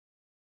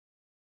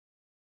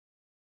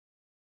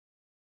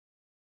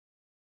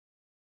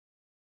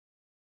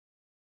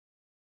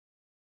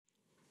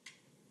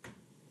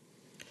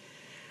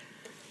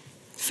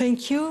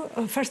thank you.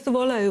 First of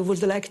all, I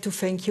would like to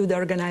thank you, the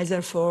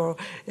organizer, for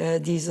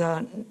this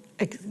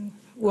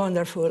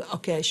wonderful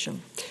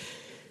occasion.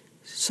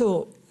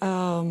 So,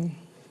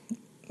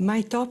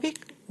 my topic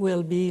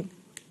will be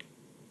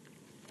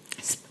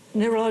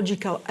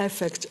neurological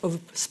effects of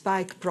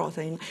spike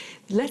protein.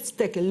 Let's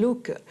take a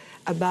look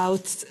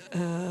about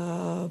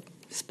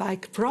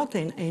spike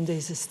protein and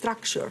its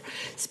structure.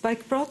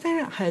 Spike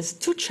protein has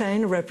two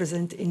chains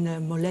represented in a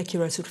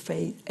molecular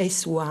surface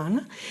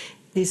S1,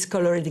 this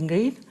colored in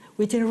green,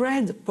 with a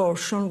red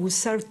portion will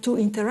serve to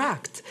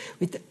interact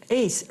with the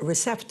ACE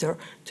receptor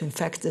to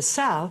infect the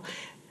cell.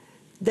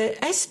 The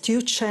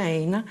S2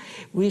 chain,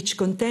 which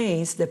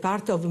contains the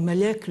part of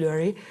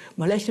molecule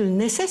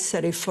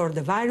necessary for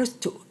the virus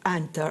to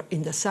enter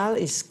in the cell,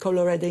 is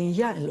colored in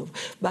yellow.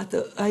 But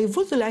I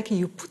would like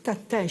you put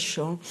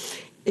attention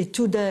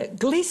to the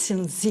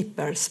glycine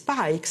zipper.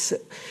 Spikes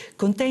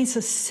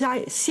contains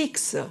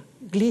 6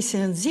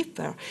 glycine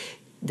zipper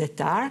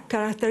that are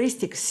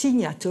characteristic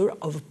signature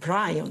of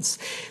prions.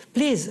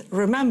 Please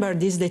remember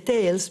these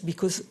details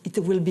because it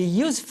will be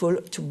useful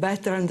to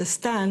better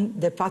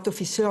understand the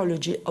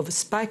pathophysiology of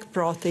spike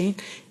protein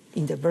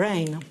in the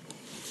brain.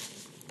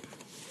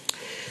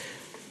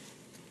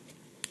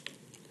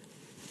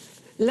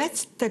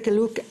 Let's take a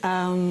look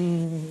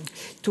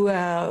to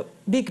a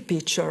big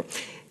picture.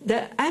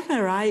 The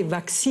mRNA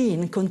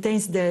vaccine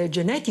contains the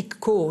genetic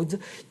code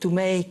to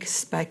make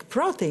spike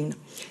protein.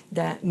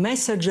 The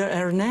messenger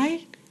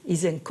RNA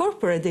is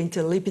incorporated into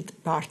lipid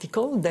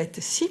particles that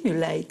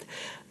simulate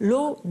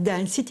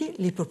low-density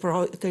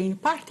lipoprotein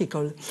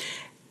particles.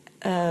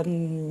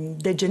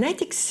 The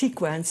genetic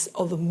sequence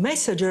of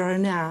messenger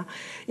RNA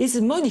is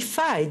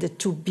modified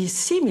to be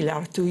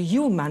similar to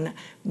human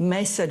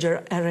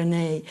messenger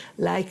RNA,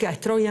 like a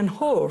Trojan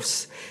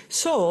horse.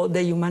 So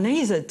the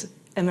humanized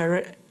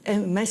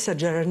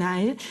messenger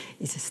RNA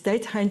is a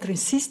state entry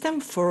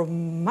system for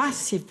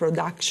massive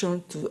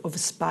production of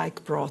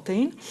spike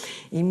protein.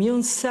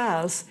 Immune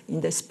cells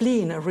in the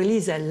spleen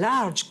release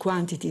large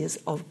quantities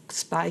of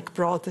spike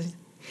protein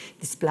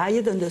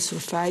displayed on the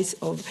surface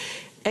of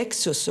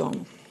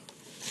exosome.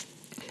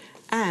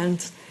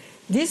 And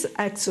these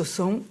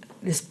exosomes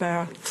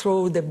disperse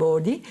through the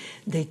body.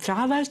 They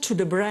travel to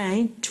the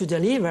brain to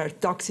deliver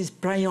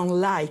toxic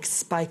prion-like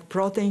spike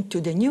protein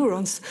to the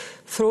neurons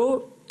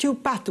through 2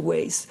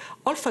 pathways,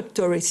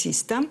 olfactory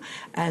system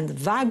and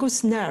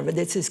vagus nerve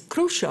that is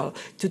crucial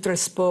to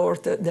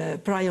transport the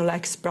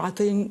prion-like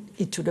protein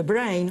into the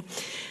brain.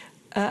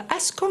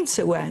 As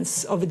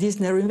consequence of this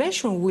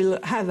nervation, will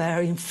have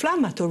an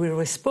inflammatory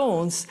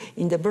response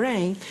in the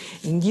brain,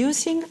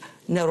 inducing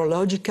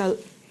neurological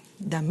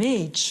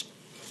damage.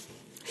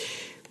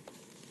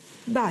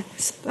 But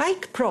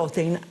spike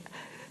protein,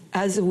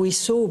 as we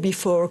saw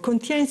before,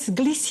 contains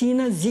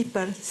glycine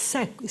zipper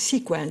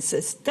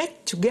sequences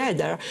that,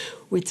 together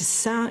with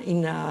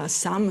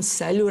some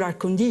cellular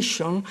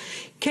condition,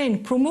 can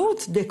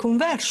promote the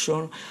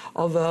conversion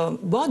of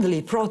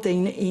bodily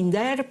protein in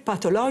their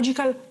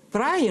pathological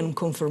prion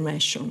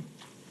conformation.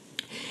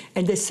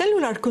 And the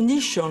cellular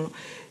condition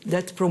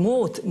that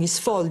promote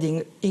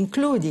misfolding,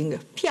 including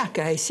piac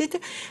acid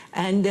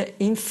and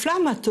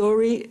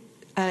inflammatory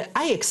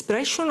high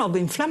expression of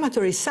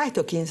inflammatory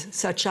cytokines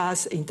such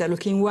as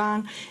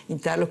interleukin-1,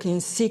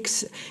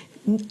 interleukin-6,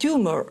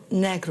 tumor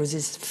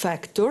necrosis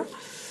factor,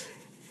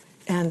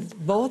 and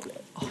both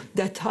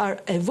that are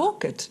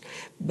evoked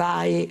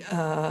by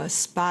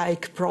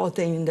spike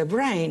protein in the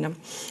brain.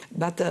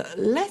 But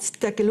let's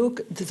take a look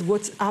at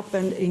what's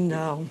happened in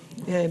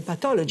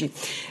pathology.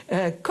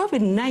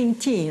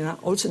 COVID-19,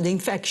 also the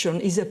infection,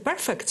 is a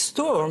perfect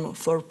storm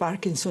for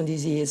Parkinson's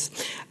disease.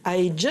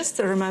 I just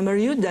remember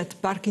you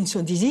that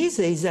Parkinson's disease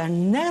is a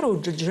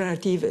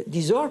neurodegenerative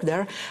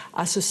disorder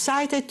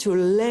associated to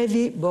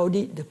Lewy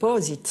body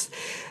deposits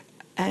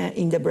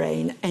in the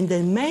brain. And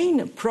the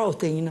main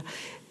protein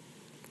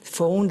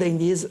found in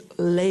this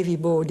Lewy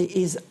body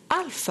is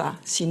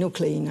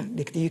alpha-synuclein,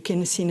 that you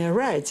can see in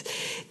red.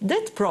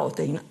 That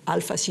protein,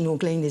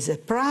 alpha-synuclein, is a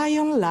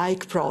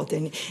prion-like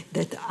protein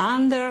that,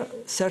 under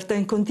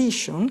certain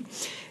conditions,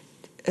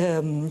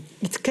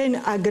 it can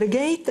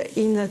aggregate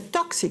in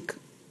toxic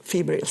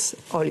fibrils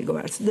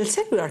oligomers. The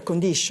cellular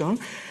condition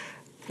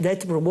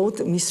that promote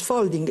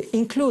misfolding,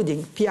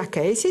 including piac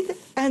acid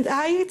and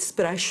high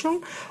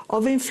expression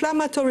of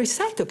inflammatory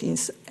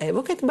cytokines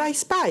evoked by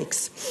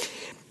spikes.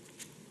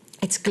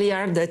 It's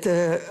clear that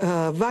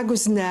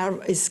vagus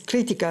nerve is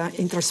critical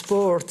in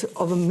transport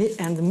of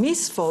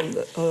misfold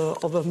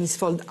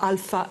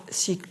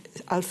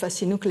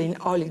alpha-synuclein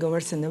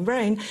oligomers in the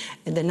brain,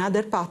 and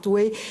another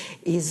pathway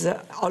is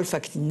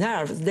olfactory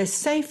nerve. The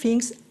same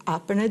things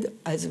happened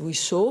as we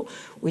saw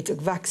with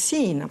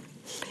vaccine.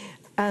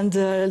 And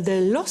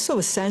the loss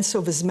of sense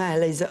of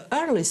smell is an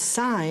early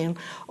sign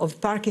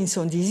of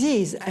Parkinson's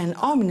disease, and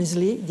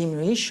ominously,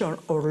 diminution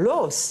or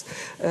loss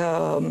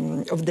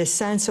of the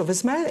sense of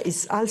smell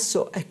is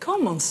also a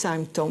common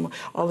symptom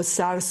of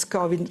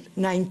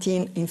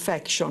SARS-CoV-19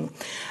 infection.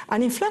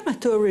 An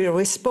inflammatory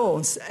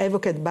response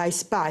evoked by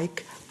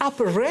spike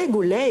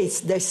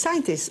upregulates the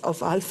synthesis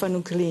of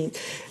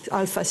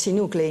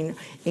alpha-synuclein,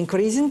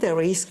 increasing the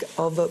risk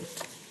of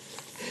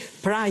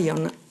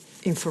prion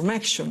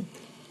information.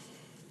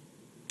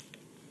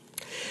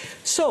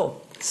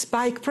 So,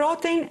 spike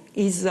protein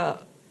is a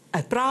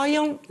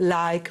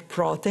prion-like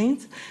protein.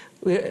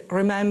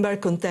 Remember,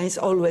 contains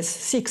always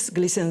 6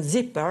 glycine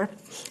zipper,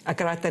 a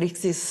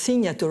characteristic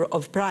signature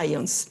of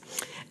prions.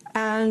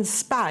 And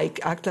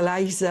spike acts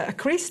like a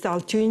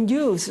crystal to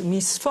induce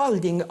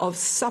misfolding of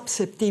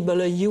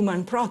susceptible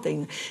human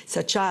protein,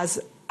 such as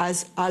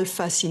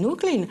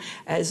alpha-synuclein,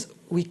 as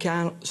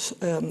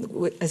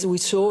we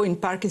saw in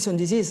Parkinson's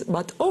disease,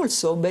 but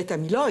also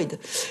beta-amyloid,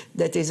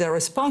 that is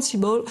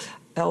responsible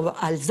of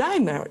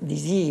Alzheimer's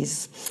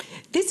disease.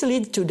 This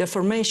leads to the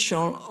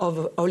formation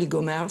of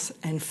oligomers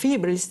and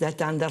fibrils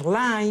that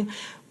underlie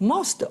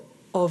most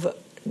of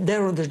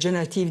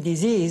neurodegenerative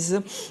disease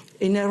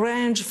in a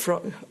range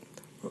from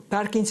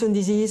Parkinson's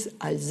disease,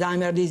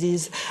 Alzheimer's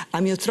disease,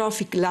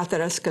 amyotrophic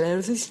lateral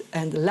sclerosis,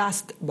 and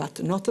last but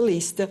not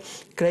least,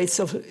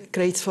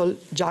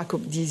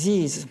 Creutzfeldt-Jakob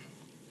disease.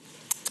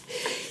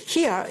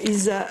 Here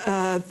is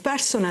a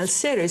personal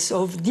series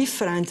of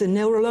different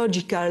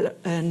neurological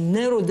and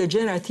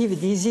neurodegenerative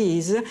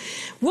disease.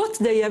 What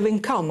they have in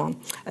common?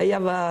 I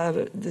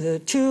have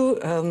 2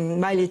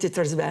 myelitis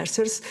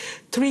transversus,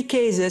 3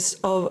 cases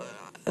of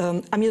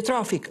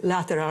amyotrophic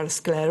lateral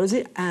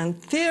sclerosis, and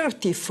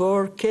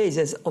 34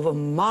 cases of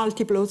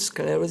multiple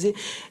sclerosis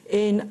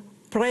in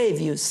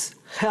previous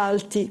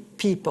healthy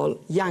people,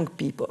 young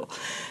people.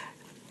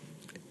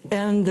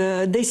 And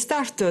they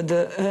started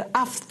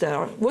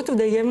after, what do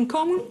they have in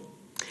common?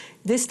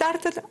 They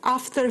started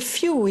after a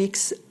few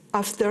weeks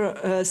after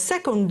a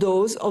second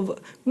dose of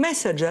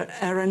messenger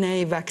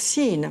RNA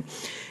vaccine.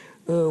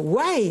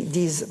 Why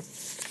this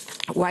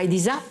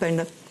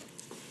happened?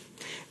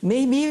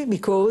 Maybe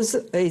because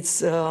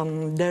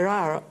there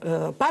are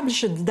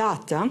published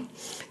data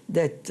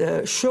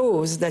that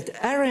shows that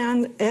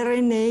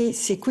RNA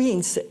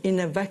sequence in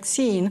a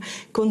vaccine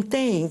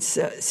contains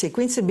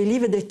sequence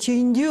believed to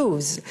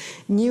induce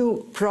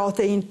new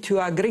protein to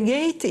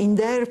aggregate in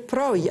their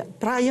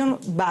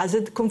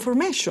prion-based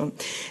conformation,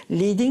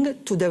 leading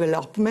to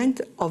development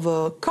of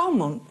a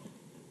common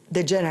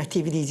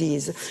degenerative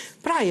disease.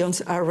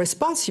 Prions are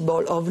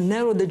responsible of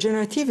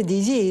neurodegenerative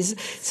disease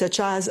such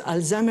as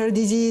Alzheimer's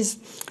disease,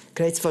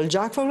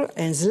 Creutzfeldt-Jakob,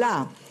 and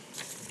SLA.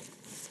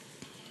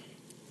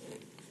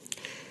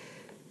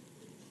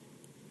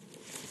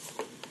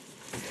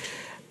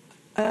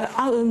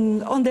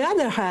 On the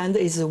other hand,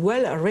 it is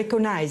well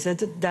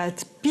recognized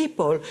that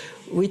people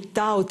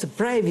without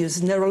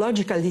previous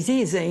neurological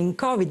disease in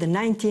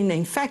COVID-19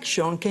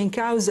 infection can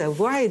cause a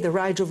wide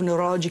range of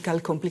neurological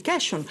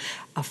complications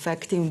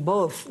affecting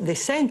both the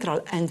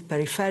central and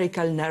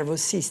peripheral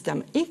nervous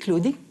system,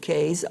 including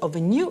case of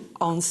new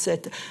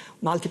onset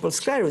multiple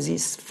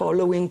sclerosis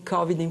following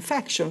COVID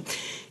infection.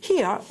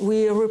 Here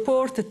we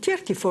report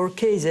 34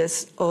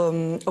 cases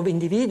of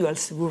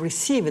individuals who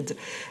received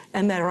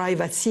mRNA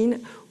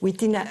vaccine.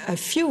 Within a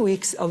few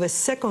weeks of a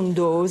second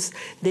dose,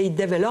 they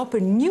develop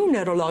new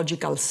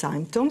neurological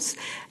symptoms,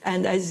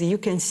 and as you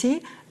can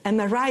see,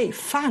 MRI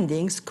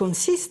findings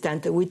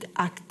consistent with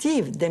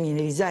active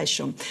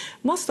demyelinization.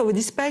 Most of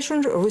these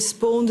patients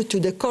respond to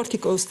the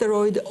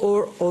corticosteroid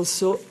or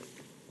also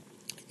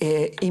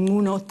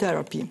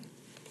immunotherapy.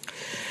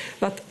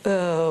 But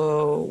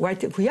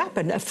what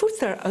happened? A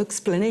further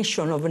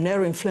explanation of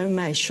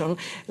neuroinflammation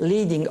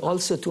leading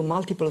also to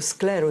multiple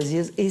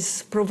sclerosis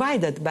is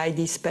provided by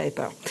this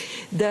paper.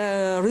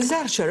 The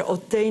researcher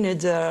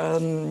obtained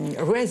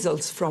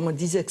results from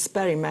this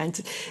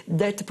experiment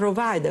that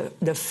provide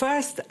the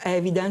first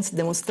evidence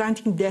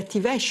demonstrating the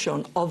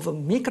activation of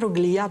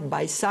microglia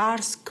by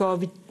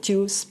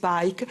SARS-CoV-2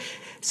 spike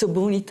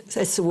subunit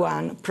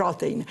S1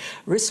 protein,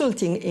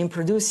 resulting in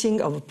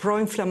producing of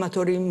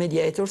pro-inflammatory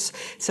mediators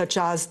such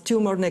as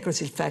tumor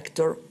necrosis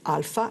factor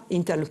alpha,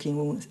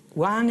 interleukin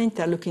 1,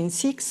 interleukin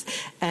 6,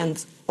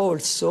 and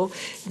also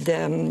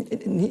the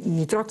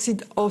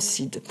nitroxide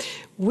oxide.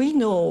 We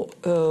know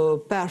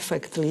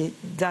perfectly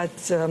that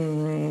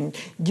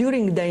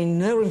during the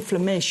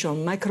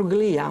neuroinflammation,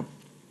 microglia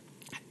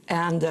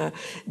and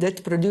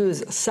that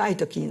produce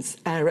cytokines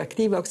and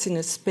reactive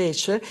oxygen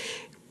species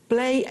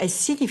play a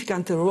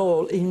significant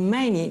role in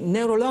many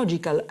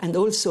neurological and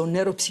also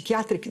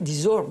neuropsychiatric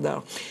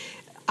disorders.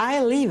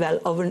 High level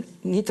of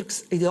nitric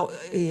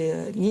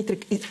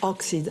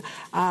oxide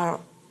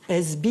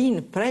has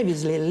been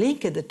previously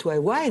linked to a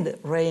wide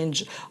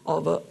range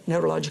of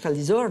neurological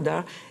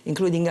disorders,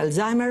 including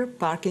Alzheimer's,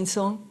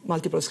 Parkinson's,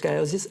 multiple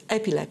sclerosis,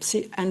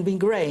 epilepsy, and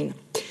migraine.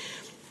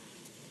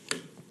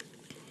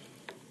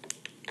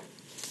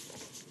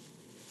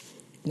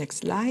 Next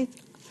slide.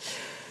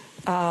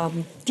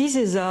 This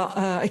is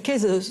a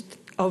case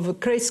of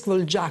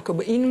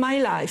Creutzfeldt-Jakob. In my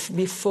life,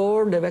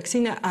 before the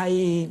vaccine,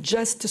 I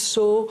just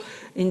saw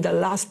in the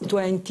last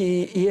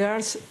 20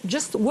 years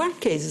just one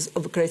case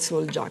of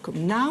Creutzfeldt-Jakob.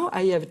 Now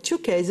I have two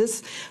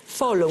cases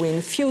following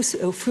a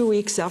few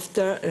weeks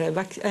after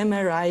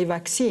MRI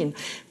vaccine.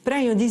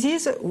 Prion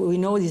disease, we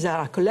know these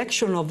are a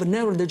collection of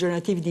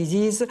neurodegenerative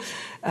disease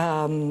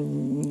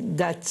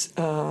that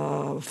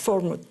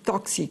form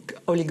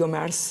toxic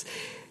oligomers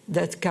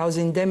that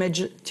causing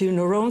damage to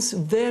neurons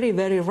very,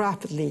 very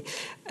rapidly,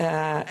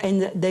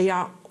 and they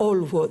are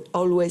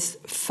always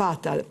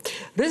fatal.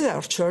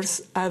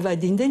 Researchers have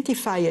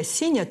identified a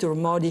signature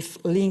motif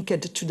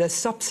linked to the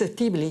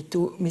susceptibility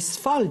to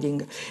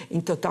misfolding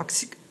into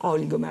toxic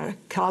oligomer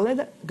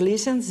called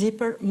glycine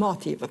zipper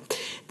motif.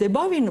 The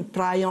bovine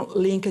prion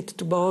linked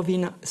to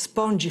bovine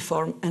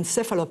spongiform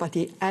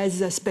encephalopathy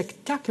has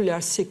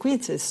spectacular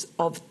sequences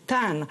of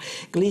 10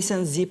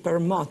 glycine zipper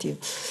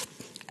motifs,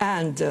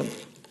 and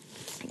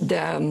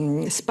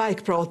the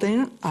spike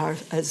protein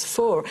has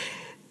 4.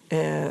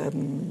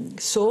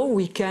 So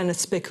we can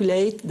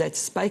speculate that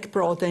spike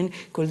protein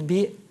could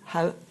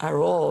have a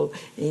role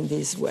in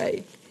this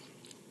way.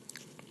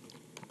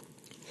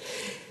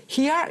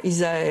 Here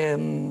is a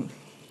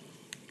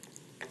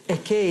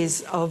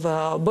case of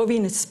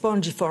bovine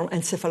spongiform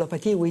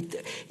encephalopathy with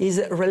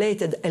is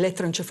related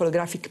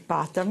electroencephalographic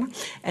pattern,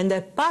 and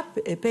a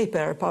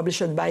paper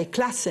published by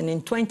Klassen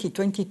in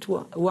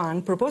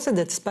 2021 proposed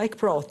that spike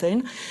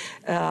protein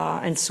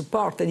and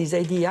supported this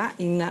idea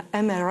in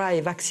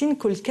MRI vaccine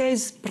could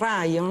cause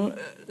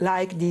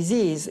prion-like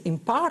disease, in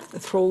part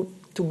through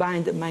to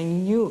bind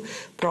minute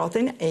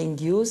protein and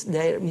induce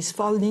their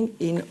misfolding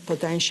in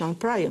potential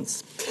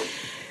prions.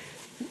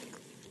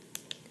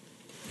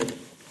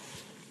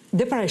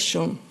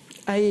 Depression.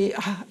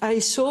 I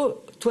saw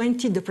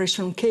 20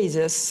 depression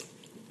cases.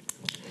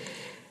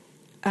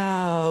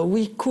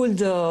 We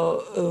could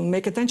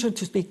make attention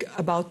to speak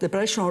about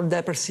depression or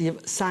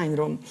depressive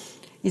syndrome.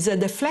 It's a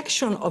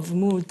deflection of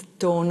mood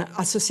tone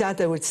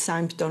associated with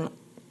symptom,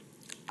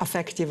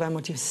 affective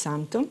emotive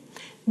symptom,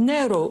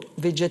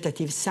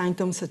 neurovegetative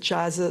symptoms such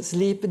as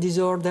sleep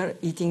disorder,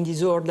 eating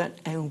disorder,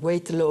 and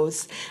weight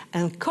loss,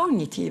 and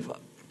cognitive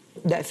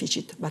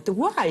deficit. But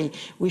why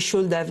we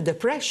should have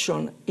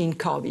depression in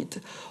COVID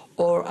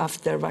or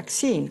after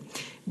vaccine?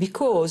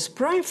 Because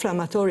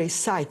pro-inflammatory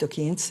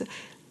cytokines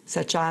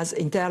such as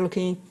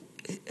interleukin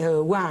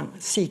 1,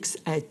 6,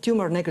 and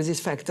tumor necrosis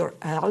factor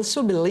are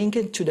also be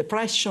linked to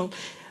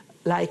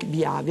depression-like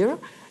behavior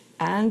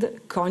and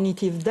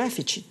cognitive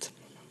deficit.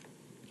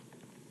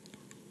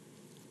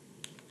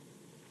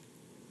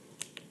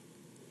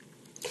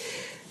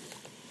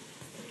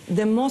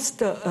 The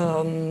most,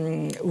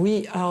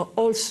 we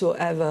also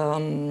have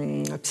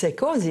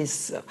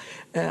psychosis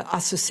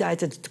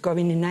associated to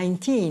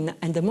COVID-19,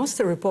 and the most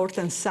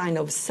important sign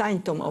of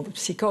symptom of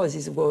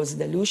psychosis was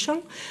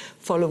delusion,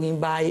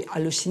 following by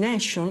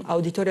hallucination.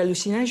 Auditory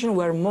hallucination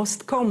were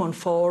most common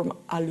form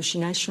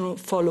hallucination,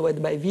 followed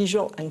by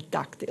visual and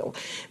tactile.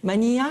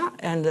 Mania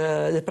and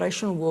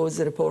depression was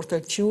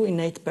reported 2 in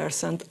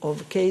 8%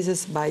 of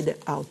cases by the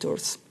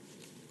authors.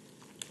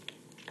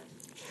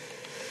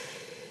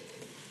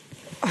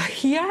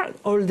 Here,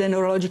 all the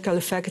neurological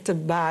effects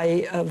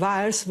by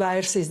virus.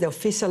 Virus is the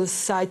official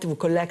site who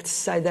collects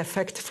side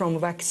effects from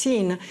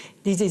vaccine.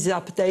 This is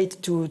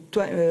updated to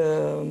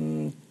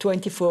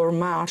 24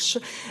 March.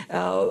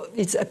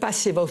 It's a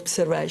passive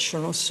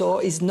observation, so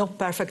it's not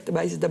perfect,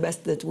 but it's the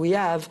best that we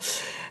have.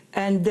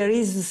 And there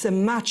is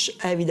much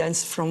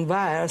evidence from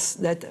virus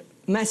that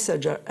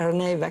messenger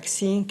RNA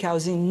vaccine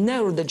causing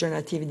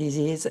neurodegenerative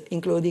disease,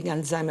 including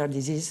Alzheimer's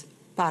disease,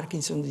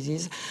 Parkinson's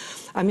disease,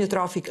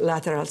 amyotrophic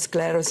lateral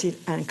sclerosis,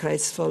 and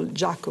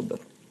Creutzfeldt-Jakob.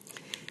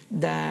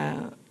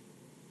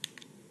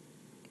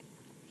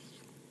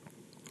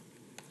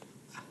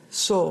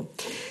 So,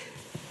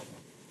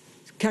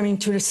 coming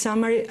to the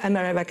summary,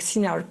 mRNA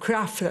vaccines are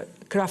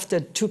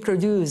crafted to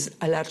produce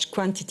a large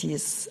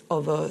quantities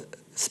of a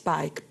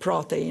spike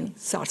protein,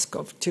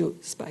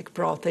 SARS-CoV-2 spike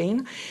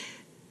protein,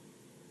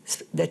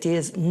 that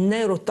is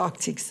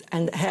neurotoxic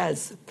and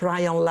has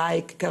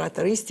prion-like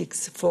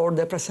characteristics for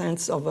the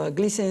presence of a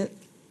glycine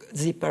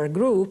zipper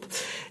group.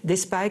 The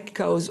spike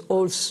causes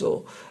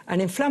also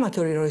an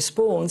inflammatory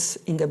response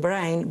in the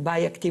brain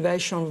by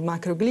activation of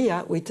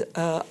macroglia with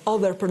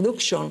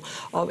overproduction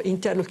of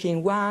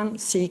interleukin 1,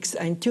 6,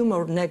 and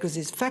tumor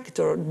necrosis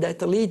factor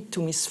that lead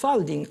to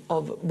misfolding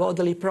of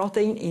bodily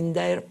protein in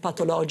their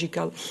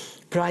pathological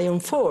prion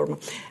form.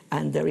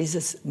 And there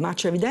is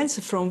much evidence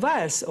from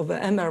virus of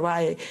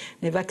mRNA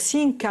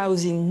vaccine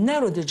causing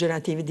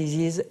neurodegenerative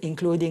disease,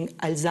 including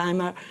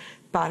Alzheimer's,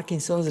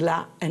 Parkinson's,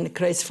 and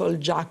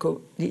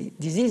Creutzfeldt-Jakob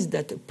disease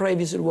that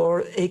previously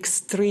were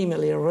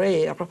extremely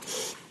rare.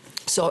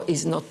 So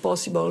it's not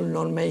possible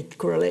not make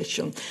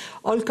correlation.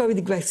 All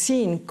COVID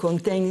vaccine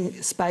containing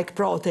spike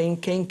protein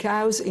can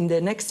cause in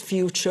the next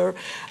future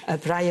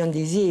prion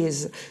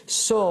disease.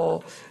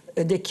 So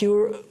the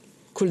cure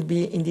could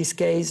be, in this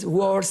case,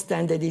 worse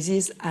than the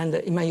disease, and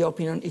in my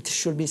opinion, it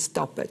should be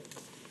stopped.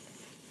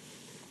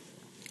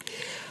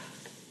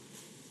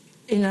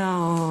 in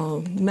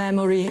a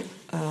memory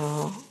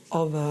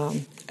of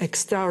an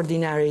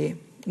extraordinary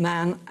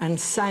man and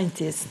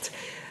scientist,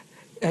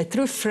 a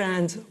true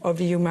friend of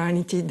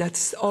humanity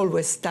that's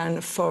always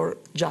stand for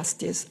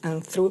justice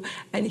and truth,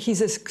 and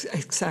his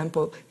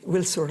example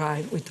will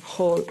survive with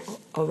all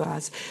of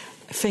us.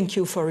 Thank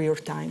you for your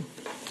time.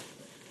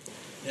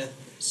 Yeah,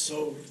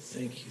 so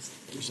thank you,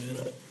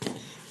 Rosanna.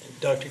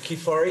 Dr.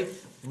 Chifari,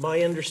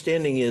 my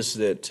understanding is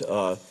that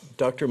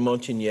Dr.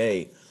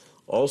 Montagnier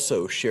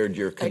also shared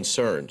your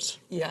concerns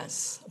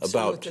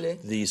about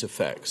these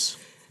effects.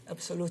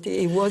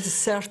 Absolutely. It was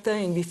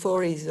certain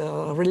before his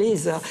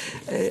release,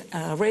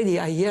 already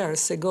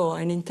years ago,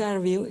 an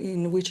interview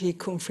in which he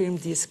confirmed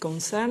this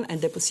concern and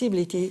the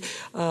possibility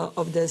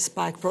of the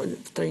spike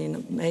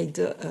protein made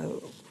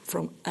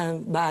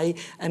by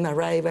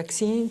mRNA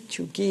vaccine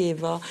to give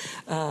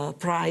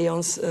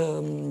prions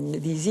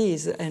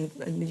disease. And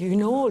you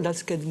know,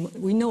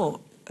 we know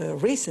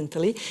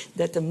recently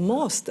that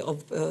most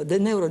of the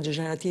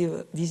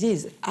neurodegenerative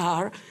diseases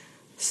are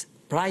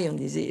prion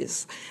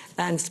disease.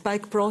 And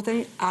spike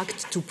protein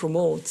act to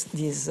promote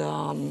this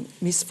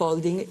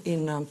misfolding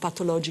in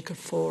pathological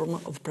form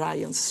of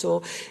prions.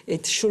 So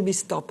it should be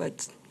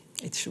stopped.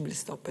 It should be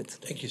stopped.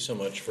 Thank you so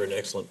much for an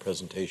excellent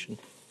presentation.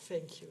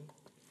 Thank you.